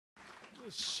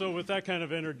So with that kind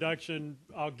of introduction,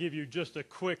 I'll give you just a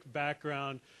quick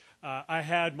background. I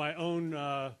had my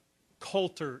own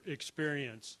Coulter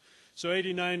experience. So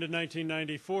 89 to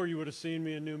 1994, you would have seen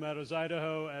me in New Meadows,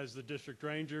 Idaho as the district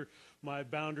ranger. My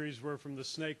boundaries were from the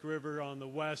Snake River on the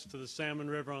west to the Salmon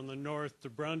River on the north to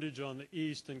Brundage on the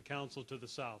east and Council to the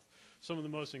south. Some of the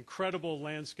most incredible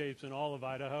landscapes in all of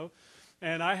Idaho.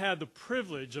 And I had the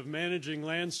privilege of managing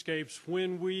landscapes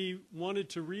when we wanted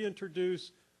to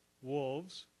reintroduce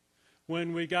wolves,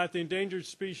 when we got the endangered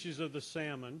species of the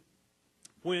salmon,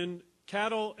 when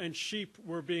cattle and sheep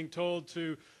were being told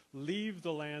to leave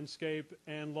the landscape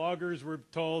and loggers were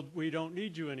told we don't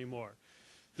need you anymore.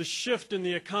 The shift in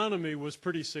the economy was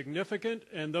pretty significant,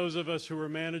 and those of us who were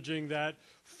managing that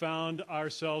found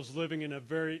ourselves living in a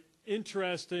very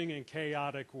interesting and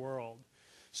chaotic world.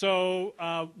 So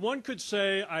one could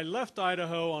say I left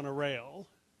Idaho on a rail,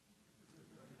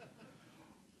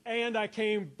 and I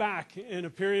came back in a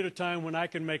period of time when I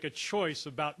can make a choice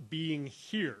about being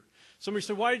here. Somebody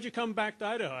said, why did you come back to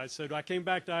Idaho? I said, I came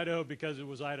back to Idaho because it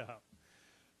was Idaho.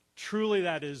 Truly,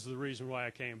 that is the reason why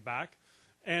I came back.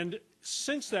 And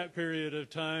since that period of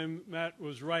time, Matt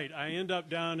was right. I end up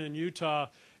down in Utah,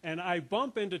 and I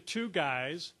bump into two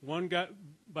guys, one guy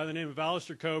by the name of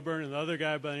Alistair Coburn and the other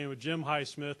guy by the name of Jim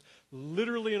Highsmith,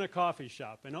 literally in a coffee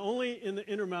shop. And only in the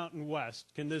Intermountain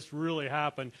West can this really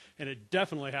happen, and it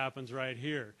definitely happens right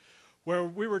here, where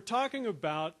we were talking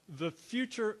about the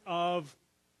future of,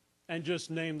 and just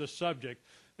name the subject,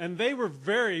 and they were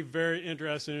very, very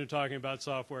interested in talking about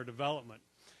software development.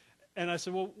 And I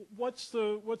said, well, what's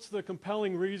the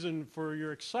compelling reason for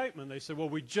your excitement? They said, well,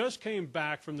 we just came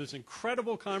back from this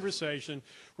incredible conversation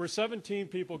where 17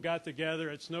 people got together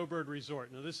at Snowbird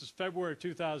Resort. Now, this is February of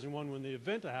 2001 when the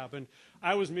event happened.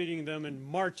 I was meeting them in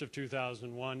March of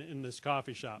 2001 in this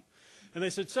coffee shop. And they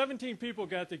said 17 people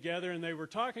got together, and they were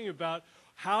talking about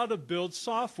how to build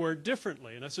software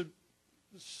differently. And I said,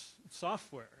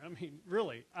 software? I mean,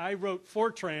 really? I wrote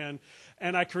Fortran,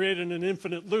 and I created an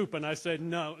infinite loop, and I said,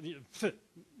 no,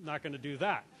 not going to do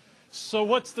that. So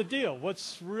what's the deal?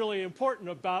 What's really important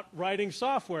about writing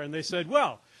software? And they said,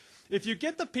 well, if you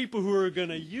get the people who are going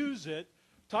to use it,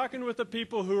 talking with the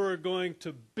people who are going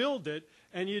to build it,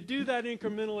 and you do that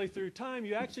incrementally through time,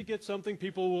 you actually get something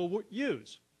people will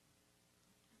use.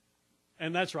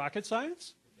 And that's rocket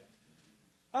science?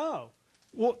 Oh.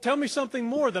 Well, tell me something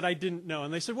more that I didn't know.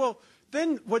 And they said, well,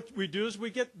 then what we do is we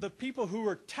get the people who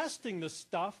are testing the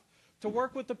stuff to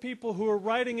work with the people who are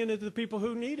writing it into the people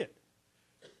who need it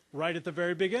right at the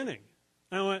very beginning.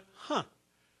 And I went, huh,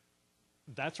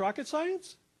 that's rocket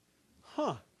science?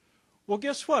 Huh. Well,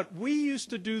 guess what? We used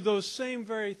to do those same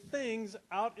very things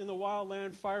out in the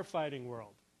wildland firefighting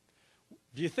world.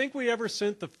 Do you think we ever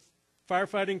sent the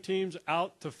firefighting teams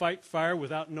out to fight fire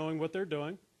without knowing what they're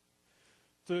doing?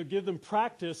 To give them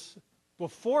practice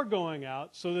before going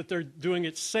out so that they're doing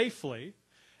it safely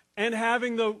and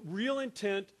having the real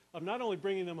intent of not only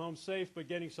bringing them home safe but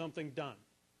getting something done.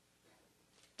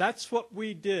 That's what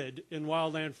we did in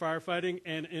wildland firefighting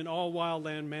and in all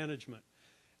wildland management.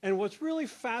 And what's really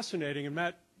fascinating, and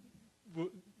Matt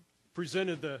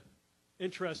presented the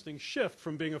interesting shift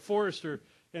from being a forester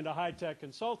into high-tech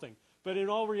consulting, but in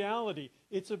all reality,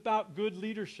 it's about good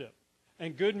leadership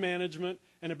and good management,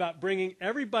 and about bringing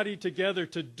everybody together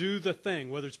to do the thing,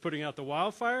 whether it's putting out the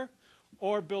wildfire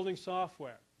or building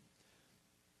software.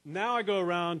 Now I go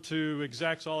around to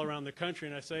execs all around the country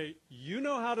and I say, you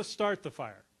know how to start the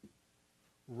fire.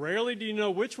 Rarely do you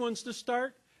know which ones to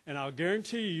start, and I'll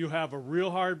guarantee you have a real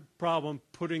hard problem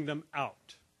putting them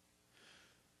out.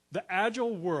 The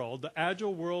Agile world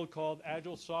called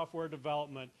Agile Software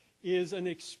Development, is an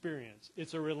experience.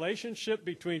 It's a relationship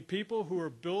between people who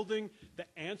are building the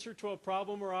answer to a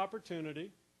problem or opportunity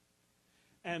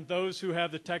and those who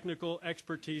have the technical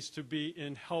expertise to be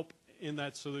in help in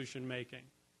that solution making.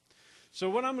 So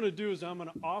what I'm going to do is I'm going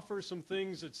to offer some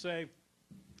things that say,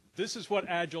 this is what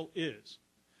Agile is.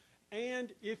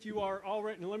 And if you are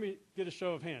already, now let me get a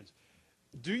show of hands.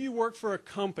 Do you work for a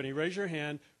company, raise your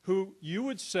hand, who you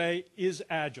would say is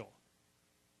Agile?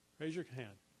 Raise your hand.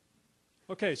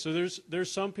 Okay, so there's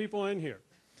some people in here.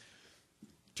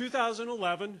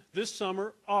 2011, this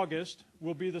summer, August,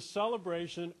 will be the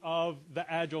celebration of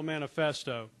the Agile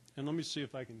Manifesto. And let me see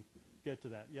if I can get to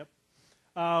that. Yep.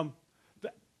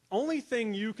 The only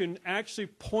thing you can actually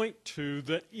point to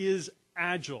that is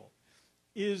Agile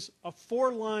is a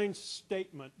 4-line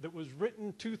statement that was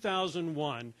written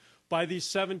 2001 by these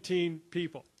 17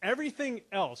 people. Everything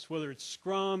else, whether it's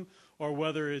Scrum or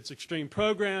whether it's extreme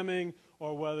programming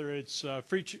or whether it's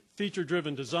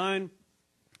feature-driven design,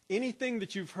 anything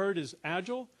that you've heard is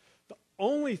Agile, the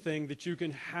only thing that you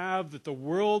can have that the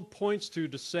world points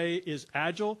to say is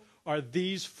Agile are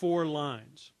these 4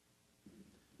 lines.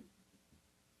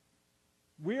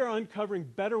 We are uncovering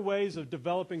better ways of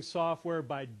developing software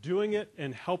by doing it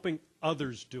and helping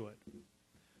others do it.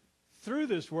 Through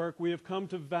this work, we have come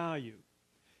to value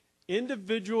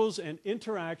individuals and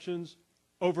interactions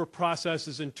over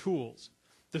processes and tools.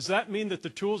 Does that mean that the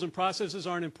tools and processes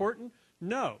aren't important?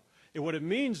 No. What it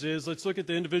means is let's look at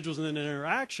the individuals and the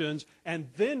interactions and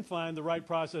then find the right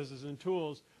processes and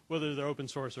tools, whether they're open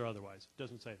source or otherwise. It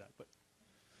doesn't say that. But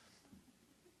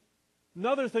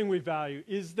another thing we value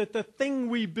is that the thing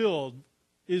we build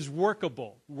is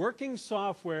workable. Working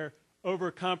software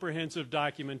over comprehensive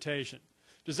documentation.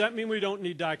 Does that mean we don't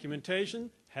need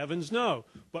documentation? Heavens no.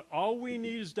 But all we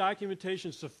need is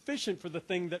documentation sufficient for the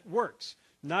thing that works,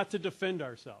 not to defend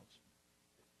ourselves.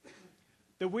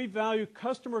 That we value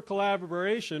customer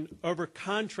collaboration over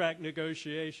contract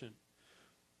negotiation.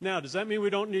 Now, does that mean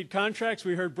we don't need contracts?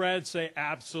 We heard Brad say,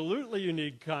 absolutely you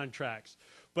need contracts.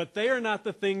 But they are not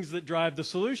the things that drive the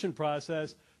solution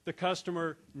process. The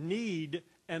customer need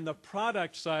and the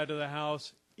product side of the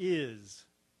house is.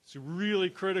 It's a really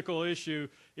critical issue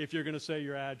if you're going to say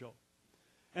you're Agile.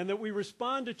 And that we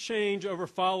respond to change over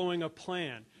following a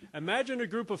plan. Imagine a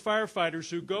group of firefighters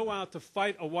who go out to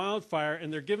fight a wildfire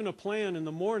and they're given a plan in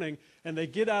the morning and they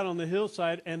get out on the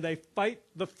hillside and they fight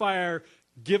the fire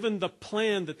given the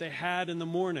plan that they had in the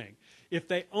morning. If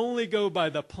they only go by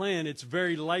the plan, it's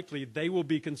very likely they will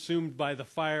be consumed by the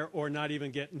fire or not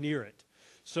even get near it.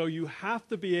 So you have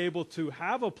to be able to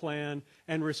have a plan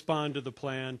and respond to the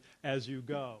plan as you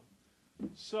go.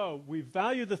 So we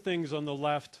value the things on the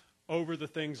left over the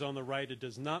things on the right. It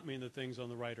does not mean the things on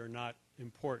the right are not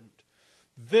important.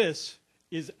 This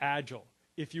is Agile.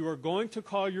 If you are going to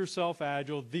call yourself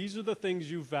Agile, these are the things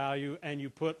you value and you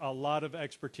put a lot of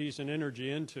expertise and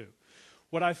energy into.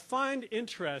 What I find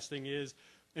interesting is,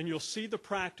 and you'll see the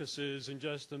practices in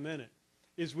just a minute,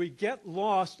 is we get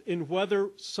lost in whether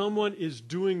someone is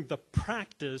doing the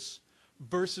practice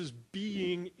versus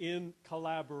being in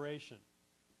collaboration.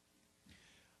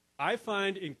 I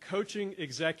find in coaching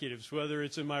executives, whether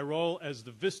it's in my role as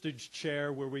the Vistage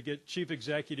chair where we get chief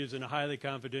executives in a highly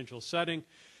confidential setting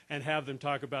and have them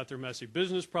talk about their messy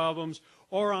business problems,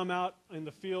 or I'm out in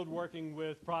the field working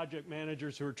with project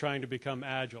managers who are trying to become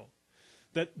Agile,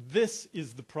 that this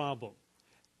is the problem.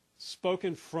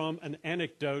 Spoken from an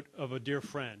anecdote of a dear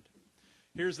friend.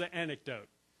 Here's the anecdote.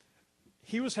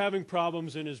 He was having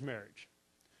problems in his marriage.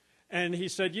 And he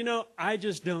said, you know, I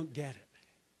just don't get it.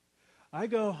 I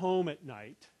go home at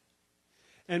night,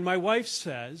 and my wife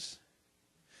says,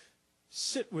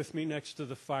 sit with me next to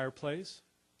the fireplace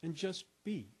and just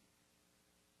be.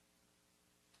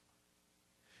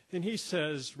 And he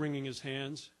says, wringing his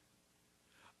hands,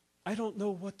 I don't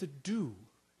know what to do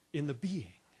in the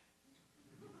being.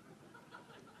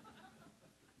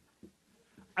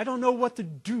 I don't know what to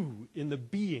do in the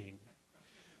being.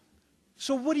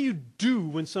 So what do you do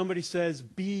when somebody says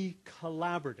be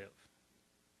collaborative?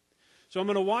 So I'm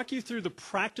going to walk you through the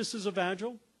practices of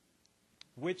Agile,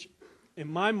 which in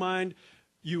my mind,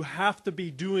 you have to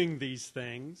be doing these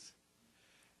things.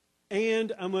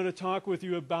 And I'm going to talk with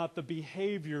you about the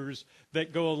behaviors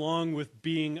that go along with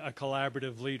being a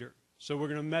collaborative leader. So we're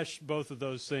going to mesh both of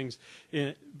those things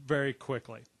in very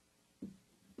quickly.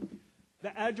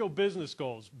 The Agile business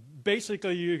goals,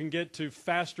 basically you can get to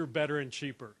faster, better, and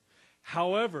cheaper.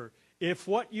 However, if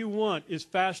what you want is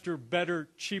faster, better,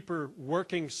 cheaper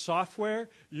working software,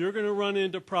 you're going to run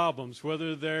into problems,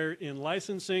 whether they're in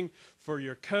licensing for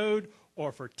your code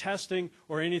or for testing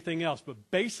or anything else. But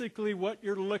basically what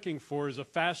you're looking for is a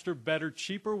faster, better,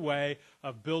 cheaper way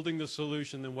of building the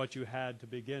solution than what you had to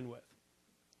begin with.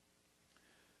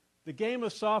 The game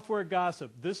of software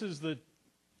gossip. This is the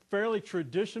fairly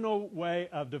traditional way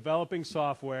of developing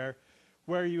software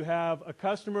where you have a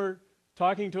customer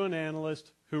talking to an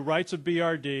analyst who writes a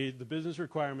BRD, the business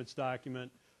requirements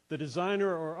document. The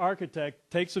designer or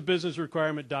architect takes a business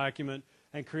requirement document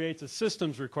and creates a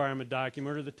systems requirement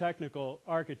document or the technical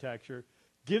architecture,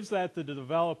 gives that to the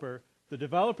developer. The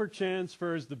developer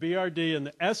transfers the BRD and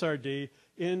the SRD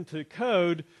into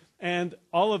code, and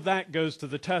all of that goes to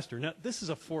the tester. Now, this is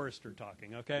a Forrester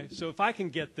talking, okay? So if I can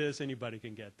get this, anybody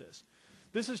can get this.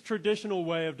 This is traditional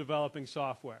way of developing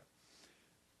software.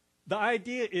 The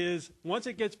idea is once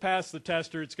it gets past the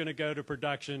tester, it's going to go to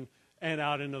production and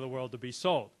out into the world to be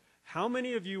sold. How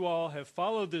many of you all have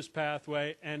followed this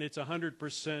pathway and it's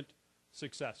 100%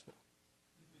 successful?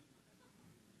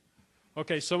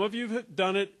 Okay, some of you have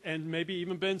done it and maybe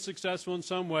even been successful in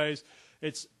some ways.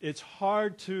 It's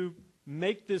hard to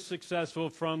make this successful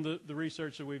from the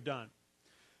research that we've done.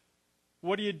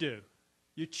 what do?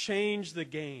 You change the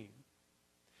game.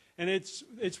 And it's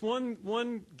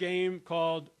one game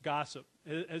called gossip.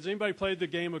 Has anybody played the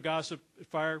game of gossip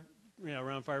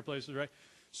around fireplaces, right?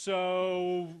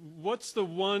 So what's the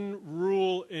one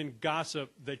rule in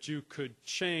gossip that you could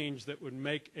change that would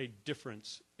make a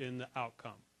difference in the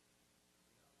outcome?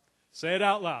 Say it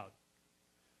out loud.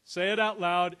 Say it out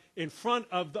loud in front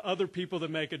of the other people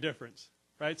that make a difference,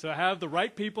 right? So have the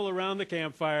right people around the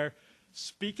campfire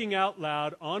speaking out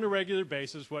loud on a regular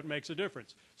basis what makes a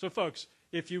difference. So folks,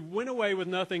 if you went away with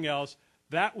nothing else,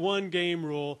 that one game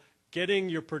rule, getting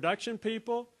your production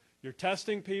people, your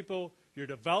testing people, your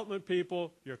development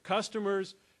people, your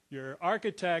customers, your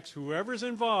architects, whoever's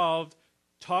involved,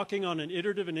 talking on an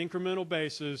iterative and incremental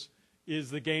basis is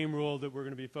the game rule that we're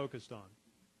going to be focused on.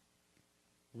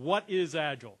 What is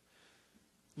Agile?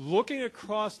 Looking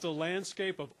across the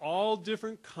landscape of all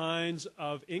different kinds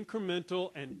of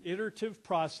incremental and iterative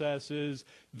processes,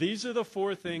 these are the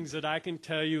four things that I can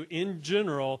tell you in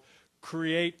general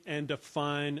create and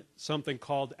define something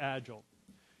called Agile.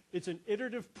 It's an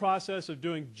iterative process of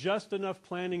doing just enough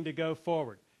planning to go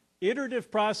forward.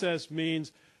 Iterative process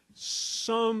means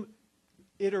some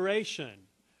iteration.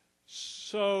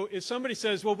 So if somebody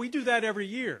says, well, we do that every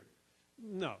year.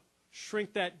 No,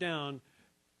 shrink that down.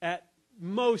 At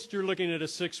most, you're looking at a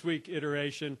 6-week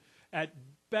iteration. At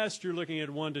best, you're looking at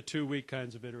 1 to 2 week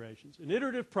kinds of iterations. An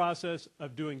iterative process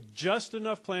of doing just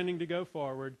enough planning to go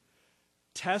forward,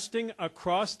 testing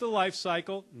across the life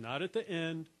cycle, not at the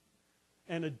end,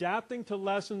 and adapting to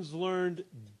lessons learned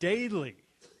daily,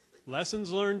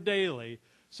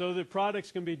 so that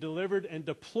products can be delivered and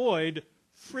deployed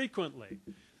frequently.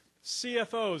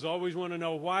 CFOs always want to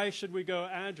know, why should we go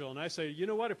Agile? And I say, you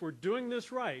know what, if we're doing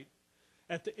this right,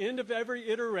 at the end of every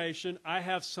iteration, I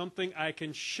have something I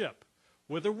can ship.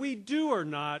 Whether we do or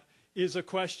not is a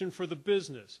question for the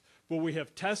business. But we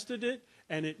have tested it,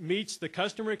 and it meets the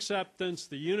customer acceptance,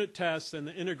 the unit tests, and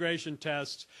the integration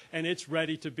tests, and it's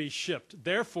ready to be shipped.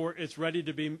 Therefore, it's ready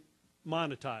to be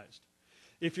monetized.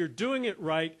 If you're doing it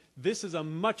right, this is a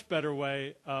much better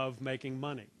way of making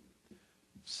money.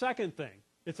 Second thing,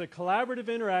 it's a collaborative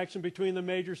interaction between the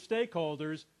major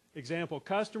stakeholders, example,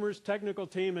 customers, technical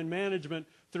team, and management,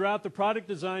 throughout the product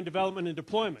design, development, and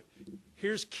deployment.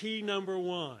 Here's key number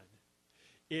one.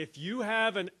 If you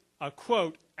have a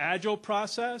quote, Agile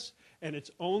process, and it's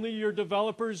only your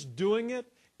developers doing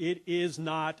it, it is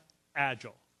not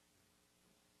Agile.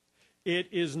 It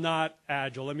is not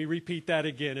Agile. Let me repeat that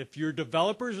again. If your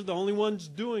developers are the only ones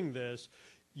doing this,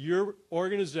 your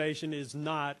organization is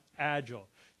not Agile.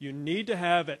 You need to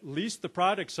have at least the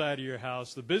product side of your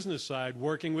house, the business side,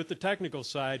 working with the technical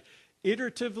side,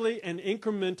 iteratively and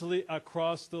incrementally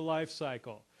across the life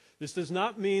cycle. This does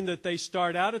not mean that they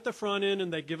start out at the front end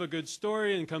and they give a good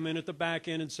story and come in at the back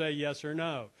end and say yes or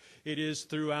no. It is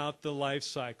throughout the life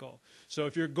cycle. So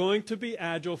if you're going to be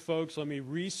Agile, folks, let me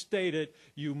restate it.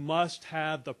 You must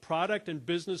have the product and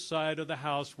business side of the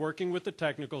house working with the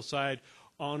technical side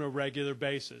on a regular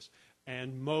basis.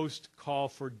 And most call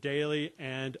for daily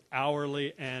and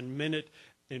hourly and minute,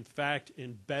 in fact,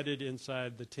 embedded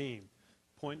inside the team.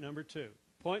 Point number two.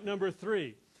 Point number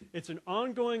three, it's an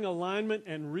ongoing alignment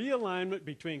and realignment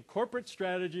between corporate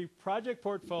strategy, project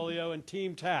portfolio, and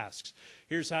team tasks.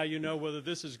 Here's how you know whether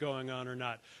this is going on or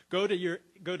not. Go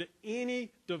to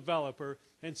any developer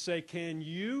and say, can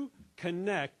you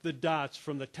connect the dots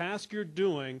from the task you're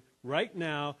doing right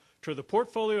now to the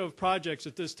portfolio of projects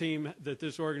that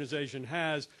this organization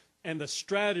has and the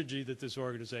strategy that this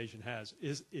organization has?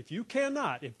 If you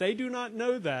cannot, if they do not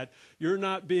know that, you're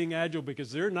not being Agile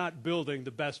because they're not building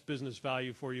the best business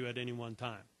value for you at any one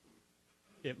time.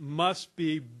 It must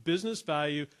be business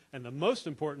value and the most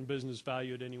important business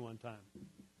value at any one time.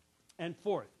 And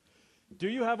fourth, do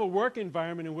you have a work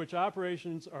environment in which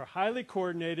operations are highly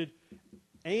coordinated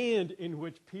and in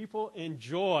which people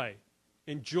enjoy,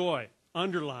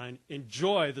 underline,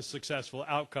 enjoy the successful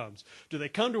outcomes? Do they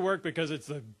come to work because it's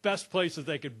the best place that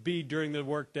they could be during the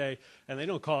workday, and they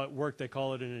don't call it work, they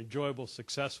call it an enjoyable,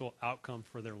 successful outcome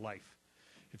for their life?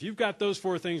 If you've got those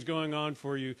four things going on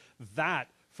for you, that,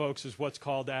 folks, is what's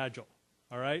called Agile,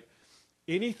 all right?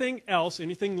 Anything else,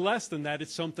 anything less than that,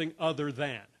 is something other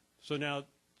than. So now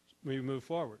we move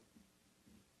forward.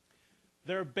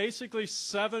 There are basically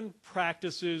 7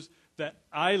 practices that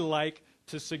I like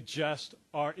to suggest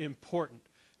are important.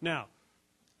 Now,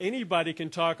 anybody can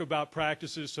talk about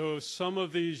practices, so some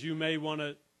of these you may want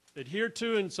to adhere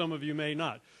to and some of you may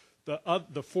not.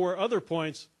 The 4 other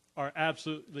points are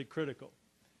absolutely critical.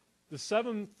 The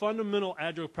 7 fundamental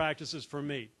Agile practices for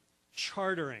me: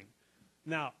 chartering,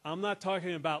 Now, I'm not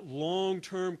talking about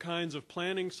long-term kinds of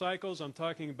planning cycles. I'm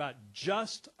talking about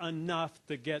just enough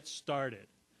to get started.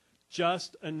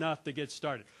 Just enough to get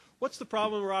started. What's the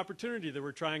problem or opportunity that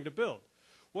we're trying to build?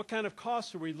 What kind of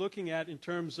costs are we looking at in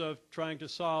terms of trying to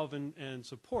solve and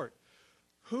support?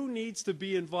 Who needs to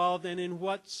be involved, and in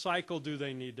what cycle do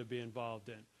they need to be involved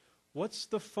in? What's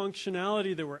the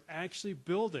functionality that we're actually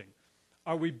building?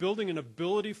 Are we building an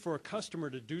ability for a customer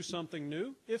to do something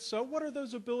new? If so, what are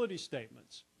those ability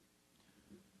statements?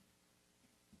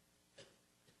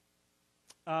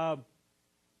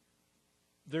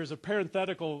 There's a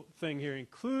parenthetical thing here.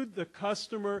 Include the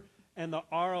customer and the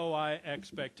ROI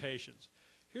expectations.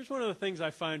 Here's one of the things I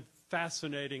find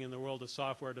fascinating in the world of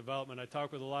software development. I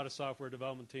talk with a lot of software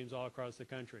development teams all across the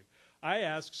country. I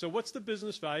ask, so what's the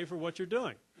business value for what you're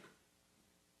doing?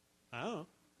 I don't know.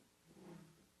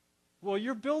 Well,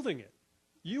 you're building it.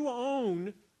 You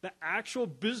own the actual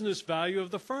business value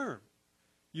of the firm.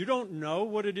 You don't know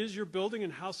what it is you're building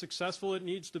and how successful it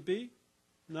needs to be?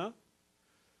 No?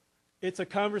 It's a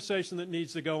conversation that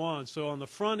needs to go on. So on the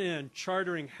front end,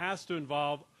 chartering has to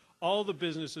involve all the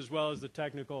business as well as the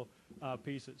technical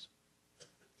pieces.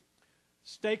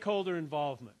 Stakeholder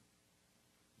involvement.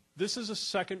 This is a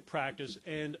second practice,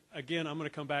 and again, I'm going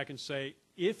to come back and say,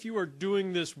 if you are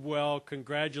doing this well,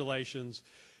 congratulations.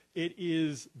 It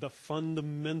is the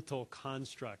fundamental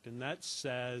construct, and that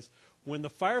says when the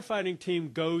firefighting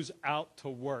team goes out to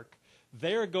work,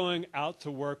 they're going out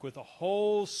to work with a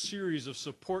whole series of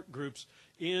support groups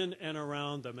in and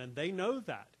around them, and they know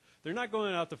that. They're not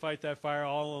going out to fight that fire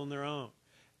all on their own.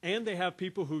 And they have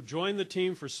people who join the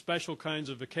team for special kinds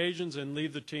of occasions and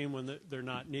leave the team when they're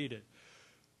not needed.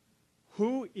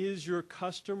 Who is your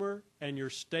customer and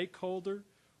your stakeholder?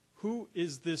 Who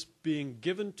is this being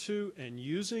given to and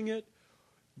using it?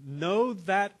 Know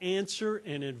that answer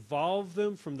and involve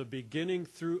them from the beginning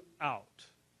throughout.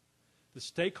 The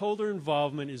stakeholder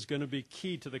involvement is going to be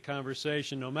key to the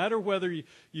conversation. No matter whether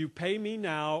you pay me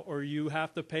now or you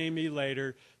have to pay me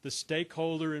later, the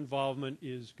stakeholder involvement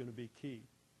is going to be key.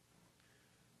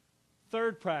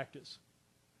 Third practice.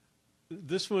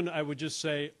 This one I would just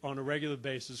say on a regular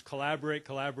basis, collaborate,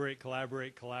 collaborate,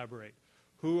 collaborate, collaborate.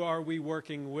 Who are we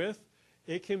working with?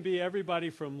 It can be everybody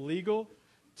from legal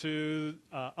to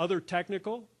other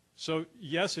technical. So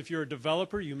yes, if you're a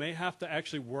developer, you may have to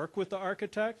actually work with the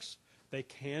architects. They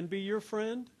can be your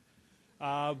friend.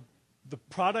 The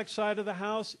product side of the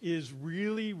house is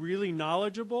really, really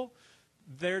knowledgeable.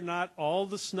 They're not all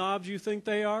the snobs you think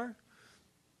they are.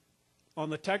 On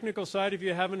the technical side, if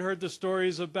you haven't heard the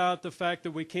stories about the fact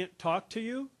that we can't talk to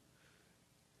you,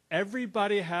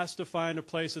 everybody has to find a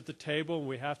place at the table, and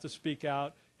we have to speak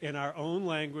out in our own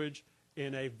language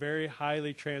in a very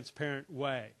highly transparent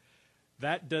way.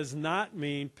 That does not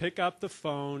mean pick up the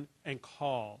phone and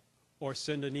call or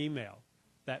send an email.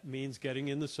 That means getting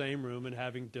in the same room and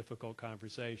having difficult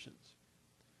conversations.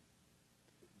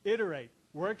 Iterate.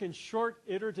 Work in short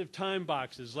iterative time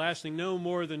boxes lasting no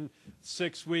more than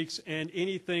 6 weeks, and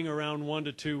anything around 1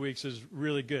 to 2 weeks is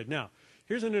really good. Now,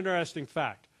 here's an interesting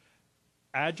fact.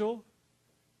 Agile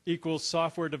equals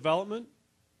software development?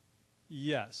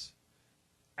 Yes.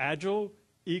 Agile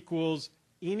equals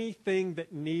anything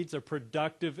that needs a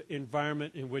productive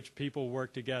environment in which people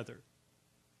work together?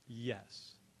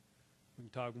 Yes. We can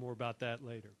talk more about that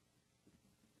later.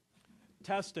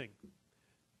 Testing.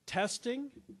 Testing,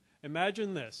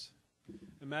 imagine this.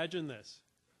 Imagine this.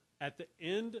 At the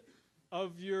end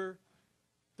of your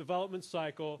development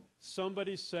cycle,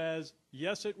 somebody says,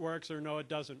 yes, it works, or no, it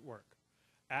doesn't work.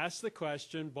 Ask the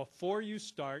question before you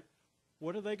start,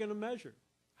 what are they going to measure?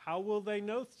 How will they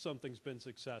know something's been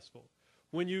successful?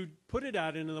 When you put it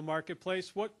out into the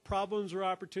marketplace, what problems or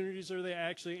opportunities are they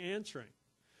actually answering?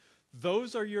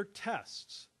 Those are your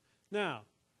tests. Now,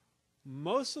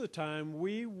 most of the time,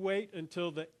 we wait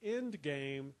until the end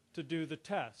game to do the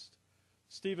test.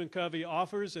 Stephen Covey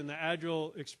offers, and the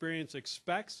Agile experience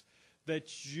expects,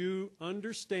 that you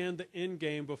understand the end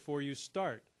game before you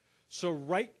start. So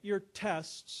write your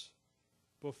tests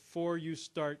before you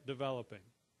start developing.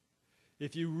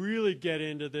 If you really get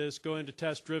into this, go into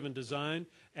test-driven design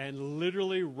and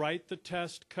literally write the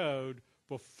test code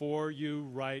before you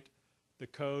write the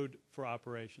code for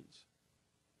operations.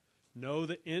 Know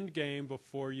the end game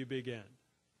before you begin.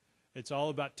 It's all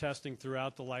about testing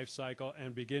throughout the life cycle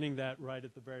and beginning that right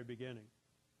at the very beginning.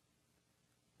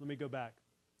 Let me go back.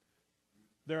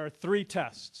 There are 3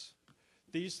 tests.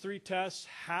 These 3 tests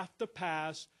have to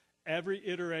pass every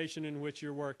iteration in which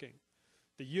you're working.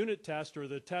 The unit test, or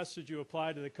the test that you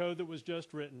apply to the code that was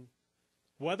just written,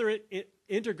 whether it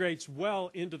integrates well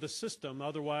into the system,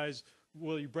 otherwise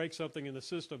will you break something in the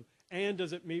system, and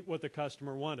does it meet what the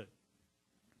customer wanted?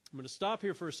 I'm going to stop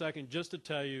here for a second just to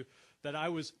tell you that I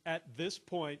was at this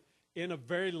point in a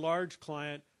very large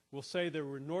client. We'll say they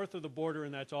were north of the border,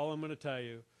 and that's all I'm going to tell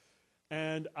you.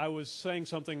 And I was saying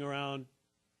something around,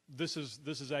 this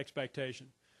is expectation.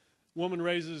 Woman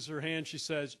raises her hand. She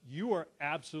says, "You are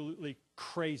absolutely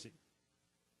crazy."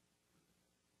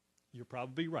 You're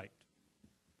probably right.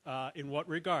 In what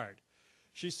regard?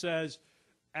 She says,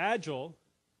 Agile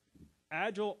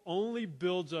only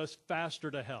builds us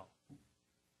faster to hell.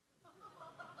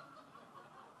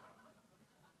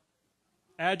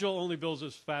 Agile only builds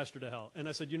us faster to hell. And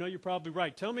I said, you're probably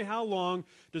right. Tell me, how long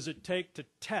does it take to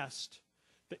test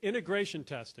the integration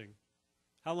testing?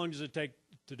 How long does it take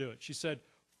to do it? She said,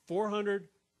 400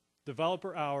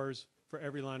 developer hours for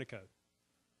every line of code.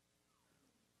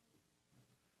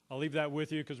 I'll leave that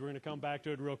with you because we're going to come back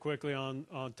to it real quickly on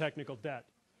technical debt.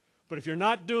 But if you're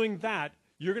not doing that,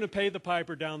 you're going to pay the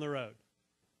piper down the road.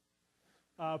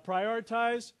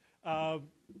 Prioritize.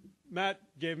 Matt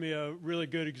gave me a really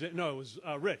good example. No, it was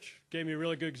Rich gave me a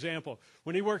really good example.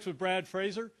 When he works with Brad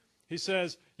Fraser, he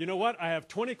says, you know what? I have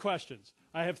 20 questions.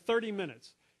 I have 30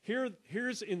 minutes.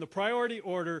 Here's in the priority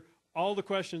order all the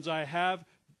questions I have.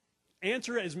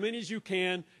 Answer as many as you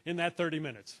can in that 30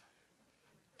 minutes.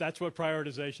 That's what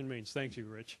prioritization means. Thank you,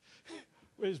 Rich.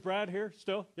 Is Brad here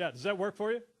still? Yeah, does that work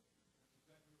for you?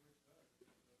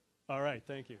 All right,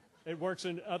 thank you. It works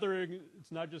in other,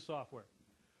 it's not just software.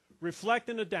 Reflect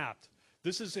and adapt.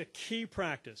 This is a key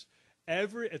practice.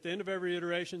 At the end of every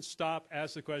iteration, stop,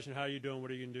 ask the question, how are you doing? What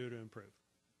are you going to do to improve?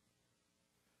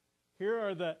 Here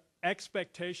are the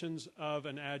expectations of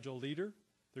an Agile leader.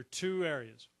 There are two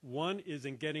areas. One is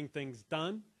in getting things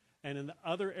done, and in the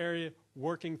other area,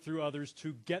 working through others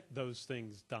to get those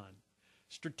things done.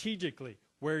 Strategically,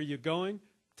 where are you going?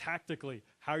 Tactically,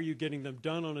 how are you getting them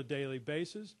done on a daily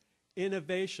basis?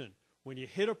 Innovation. When you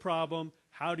hit a problem,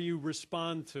 how do you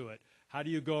respond to it? How do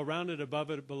you go around it,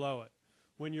 above it, below it?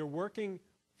 When you're working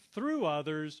through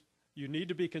others, you need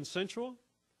to be consensual,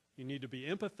 you need to be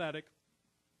empathetic,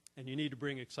 and you need to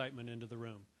bring excitement into the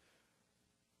room.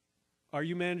 Are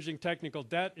you managing technical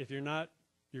debt? If you're not,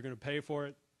 you're going to pay for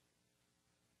it.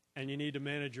 And you need to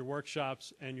manage your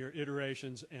workshops and your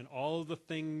iterations and all of the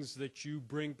things that you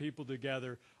bring people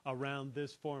together around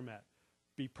this format.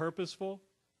 Be purposeful,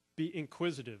 be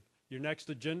inquisitive. Your next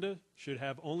agenda should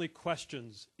have only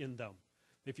questions in them.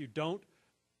 If you don't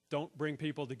bring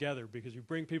people together, because you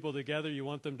bring people together, you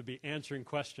want them to be answering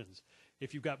questions.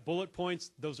 If you've got bullet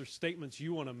points, those are statements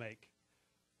you want to make.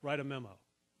 Write a memo.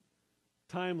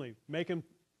 Timely. Make them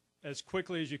as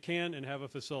quickly as you can and have a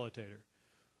facilitator.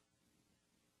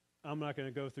 I'm not going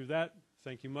to go through that.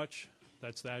 Thank you much.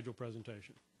 That's the Agile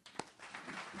presentation.